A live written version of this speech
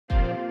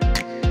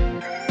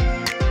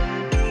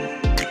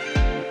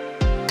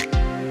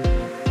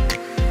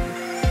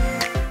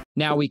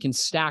Now we can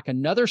stack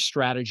another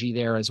strategy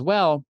there as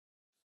well,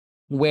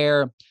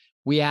 where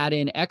we add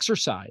in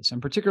exercise,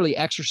 and particularly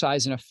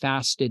exercise in a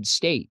fasted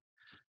state.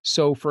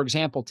 So for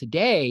example,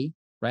 today,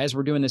 right, as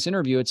we're doing this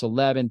interview, it's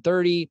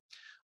 11:30.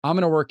 I'm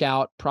going to work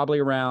out probably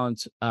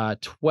around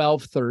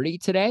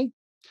 12:30 today.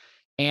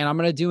 And I'm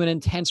going to do an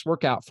intense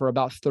workout for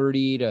about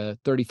 30 to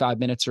 35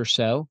 minutes or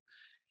so.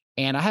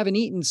 And I haven't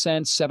eaten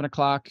since 7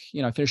 o'clock.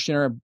 I finished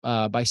dinner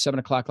by 7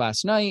 o'clock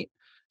last night.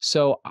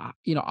 So,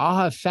 I'll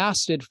have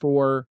fasted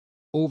for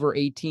over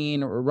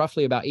 18 or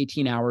roughly about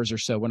 18 hours or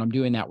so when I'm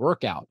doing that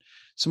workout.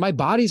 So my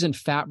body's in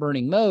fat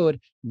burning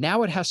mode.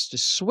 Now it has to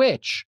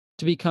switch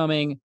to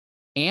becoming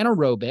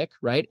anaerobic,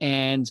 right?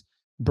 And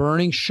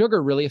burning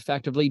sugar really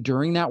effectively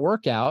during that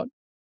workout.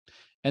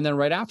 And then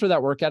right after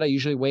that workout, I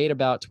usually wait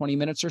about 20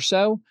 minutes or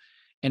so.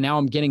 And now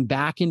I'm getting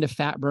back into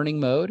fat burning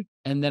mode.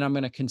 And then I'm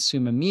going to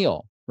consume a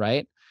meal,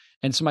 right?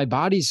 And so my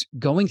body's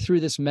going through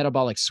this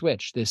metabolic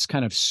switch, this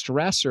kind of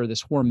stressor,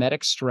 this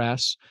hormetic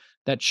stress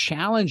that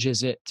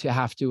challenges it to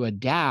have to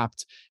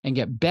adapt and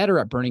get better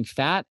at burning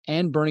fat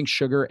and burning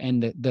sugar.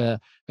 And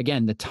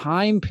the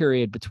time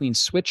period between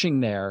switching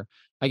there,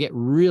 I get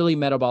really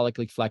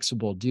metabolically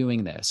flexible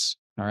doing this.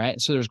 All right.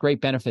 So there's great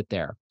benefit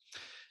there.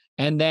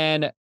 And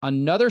then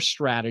another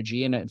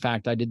strategy, and in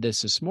fact, I did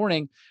this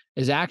morning,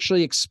 is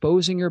actually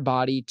exposing your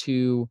body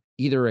to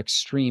either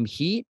extreme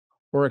heat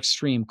or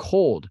extreme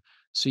cold.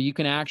 So you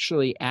can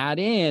actually add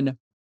in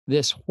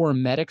this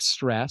hormetic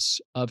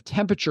stress of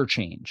temperature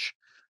change.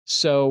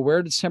 So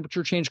where does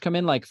temperature change come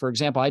in? Like, for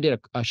example, I did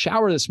a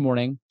shower this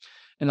morning.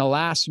 In the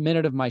last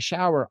minute of my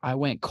shower, I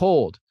went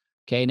cold.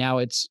 Okay. Now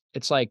it's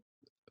like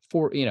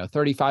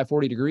 35,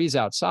 40 degrees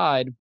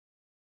outside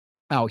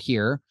out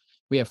here.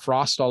 We have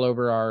frost all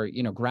over our,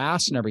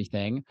 grass and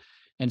everything.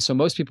 And so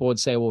most people would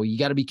say, well, you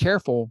got to be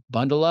careful,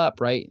 bundle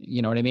up, right?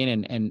 You know what I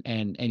mean?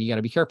 And you got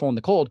to be careful in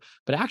the cold,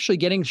 but actually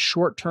getting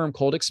short-term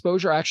cold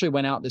exposure. I actually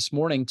went out this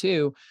morning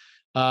too,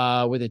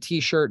 with a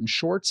t-shirt and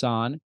shorts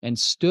on and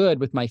stood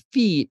with my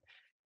feet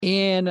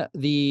in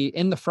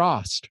the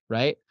frost,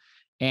 right?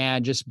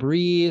 And just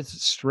breathed,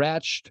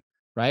 stretched,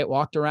 right?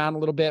 Walked around a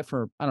little bit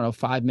for,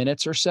 5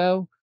 minutes or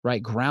so.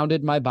 Right?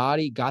 Grounded my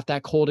body, got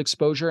that cold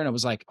exposure. And it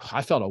was like,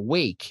 I felt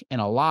awake and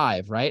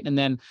alive. Right. And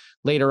then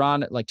later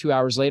on, like 2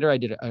 hours later, I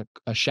did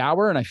a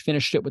shower and I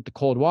finished it with the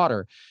cold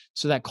water.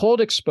 So that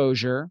cold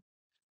exposure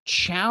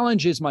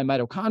challenges my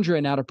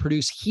mitochondria now to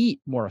produce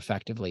heat more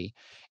effectively.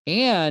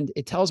 And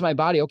it tells my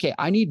body, okay,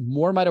 I need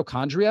more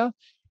mitochondria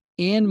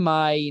in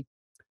my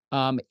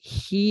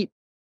heat,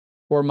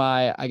 or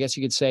I guess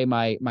you could say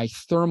my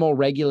thermal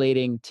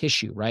regulating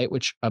tissue, right?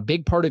 Which a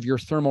big part of your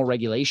thermal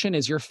regulation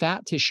is your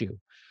fat tissue.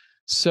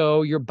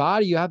 So your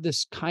body, you have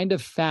this kind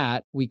of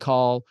fat we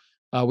call,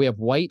 we have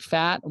white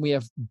fat, and we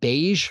have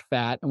beige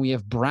fat, and we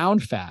have brown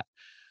fat.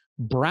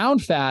 Brown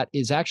fat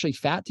is actually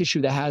fat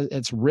tissue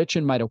it's rich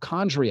in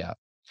mitochondria.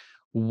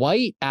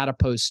 White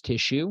adipose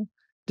tissue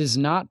does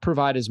not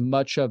provide as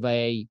much of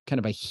a kind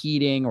of a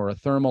heating or a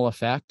thermal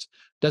effect,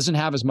 doesn't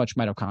have as much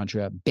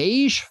mitochondria.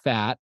 Beige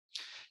fat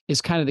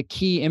is kind of the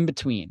key in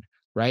between,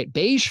 right?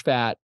 Beige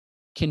fat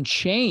can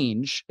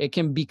change. It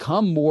can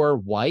become more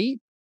white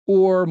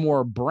or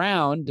more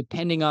brown,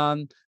 depending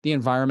on the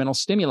environmental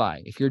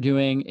stimuli. If you're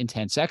doing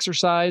intense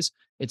exercise,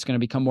 it's going to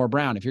become more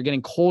brown. If you're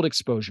getting cold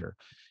exposure,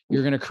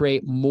 you're going to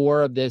create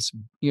more of this.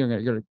 You're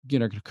going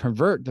to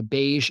convert the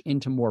beige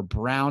into more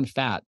brown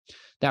fat.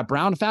 That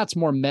brown fat's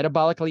more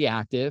metabolically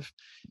active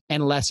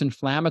and less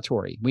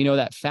inflammatory. We know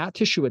that fat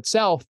tissue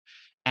itself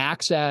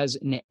acts as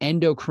an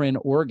endocrine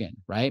organ,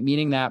 right?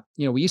 Meaning that,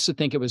 we used to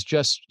think it was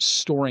just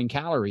storing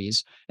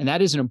calories, and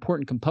that is an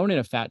important component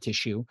of fat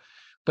tissue.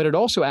 But it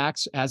also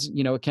acts as,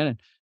 it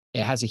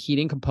has a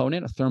heating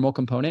component, a thermal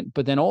component,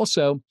 but then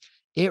also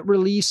it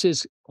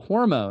releases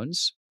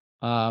hormones,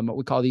 what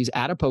we call these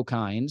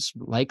adipokines,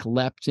 like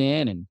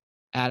leptin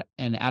and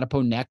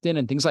adiponectin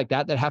and things like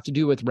that have to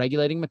do with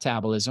regulating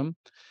metabolism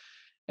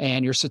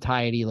and your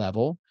satiety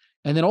level.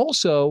 And then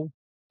also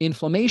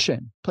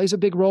inflammation plays a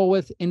big role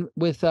with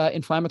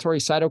inflammatory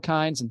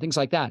cytokines and things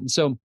like that. And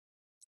so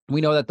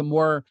we know that the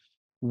more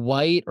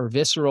white or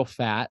visceral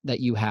fat that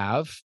you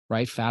have,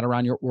 right, fat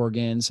around your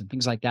organs and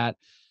things like that,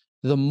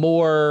 the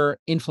more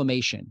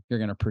inflammation you're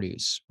going to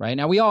produce, right?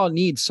 Now, we all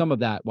need some of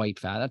that white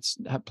fat.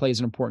 That plays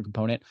an important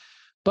component.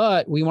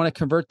 But we want to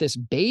convert this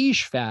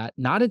beige fat,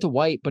 not into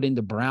white, but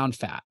into brown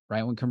fat,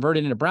 right? When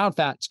converted into brown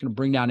fat, it's going to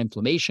bring down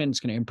inflammation. It's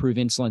going to improve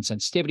insulin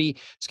sensitivity.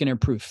 It's going to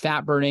improve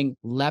fat burning,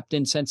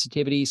 leptin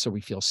sensitivity, so we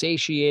feel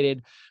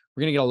satiated.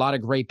 We're going to get a lot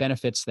of great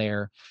benefits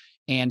there.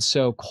 And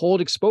so cold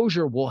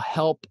exposure will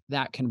help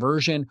that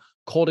conversion.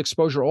 Cold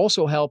exposure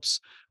also helps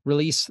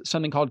release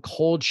something called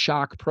cold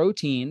shock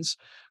proteins,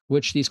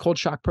 which these cold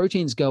shock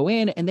proteins go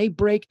in and they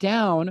break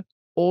down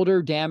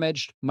older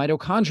damaged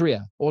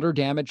mitochondria, older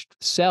damaged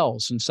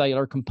cells and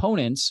cellular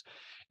components.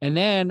 And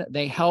then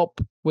they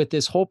help with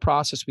this whole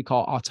process we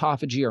call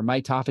autophagy or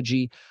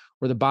mitophagy,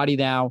 where the body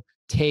now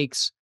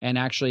takes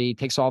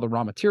all the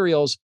raw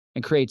materials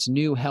and creates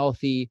new,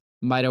 healthy,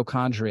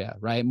 mitochondria,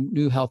 right?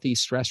 New healthy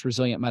stress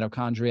resilient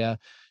mitochondria,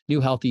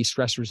 new healthy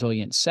stress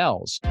resilient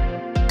cells.